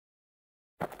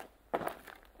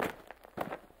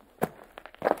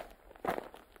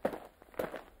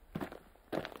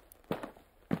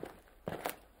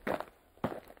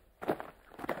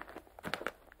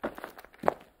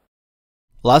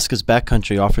Alaska's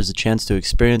backcountry offers a chance to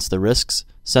experience the risks,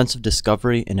 sense of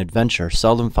discovery, and adventure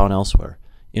seldom found elsewhere.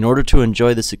 In order to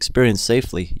enjoy this experience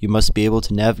safely, you must be able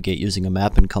to navigate using a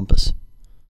map and compass.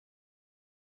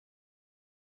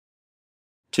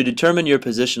 To determine your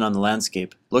position on the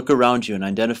landscape, look around you and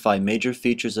identify major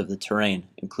features of the terrain,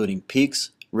 including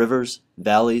peaks, rivers,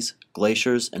 valleys,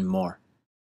 glaciers, and more.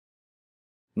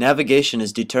 Navigation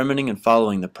is determining and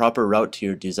following the proper route to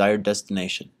your desired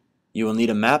destination. You will need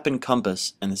a map and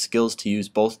compass and the skills to use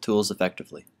both tools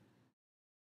effectively.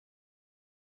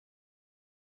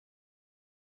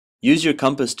 Use your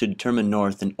compass to determine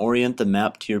north and orient the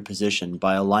map to your position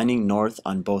by aligning north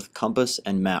on both compass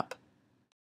and map.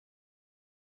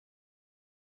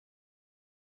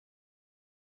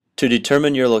 To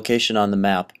determine your location on the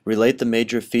map, relate the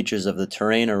major features of the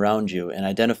terrain around you and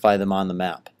identify them on the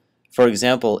map. For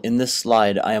example, in this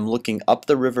slide I am looking up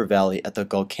the river valley at the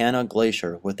Gulkana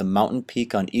Glacier with a mountain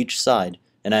peak on each side,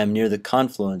 and I am near the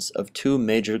confluence of two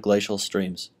major glacial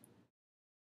streams.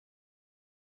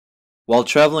 While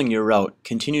traveling your route,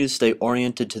 continue to stay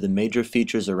oriented to the major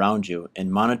features around you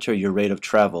and monitor your rate of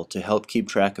travel to help keep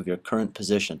track of your current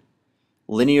position.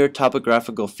 Linear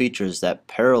topographical features that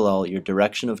parallel your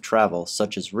direction of travel,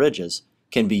 such as ridges,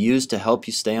 can be used to help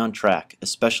you stay on track,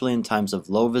 especially in times of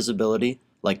low visibility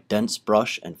like dense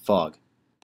brush and fog.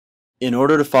 In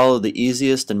order to follow the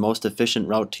easiest and most efficient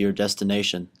route to your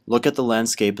destination, look at the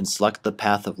landscape and select the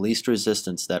path of least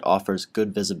resistance that offers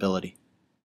good visibility.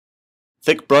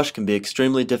 Thick brush can be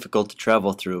extremely difficult to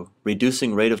travel through,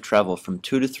 reducing rate of travel from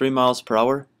 2 to 3 miles per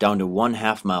hour down to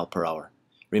 1/2 mile per hour.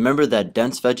 Remember that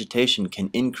dense vegetation can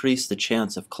increase the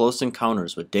chance of close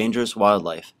encounters with dangerous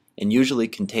wildlife and usually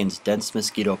contains dense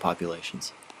mosquito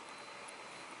populations.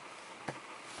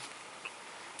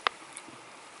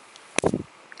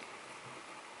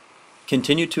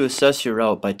 Continue to assess your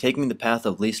route by taking the path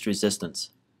of least resistance.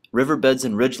 Riverbeds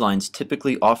and ridgelines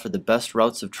typically offer the best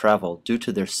routes of travel due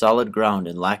to their solid ground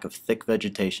and lack of thick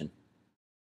vegetation.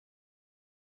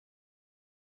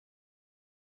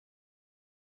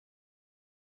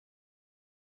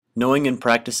 Knowing and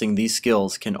practicing these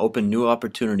skills can open new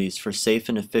opportunities for safe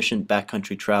and efficient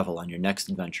backcountry travel on your next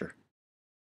adventure.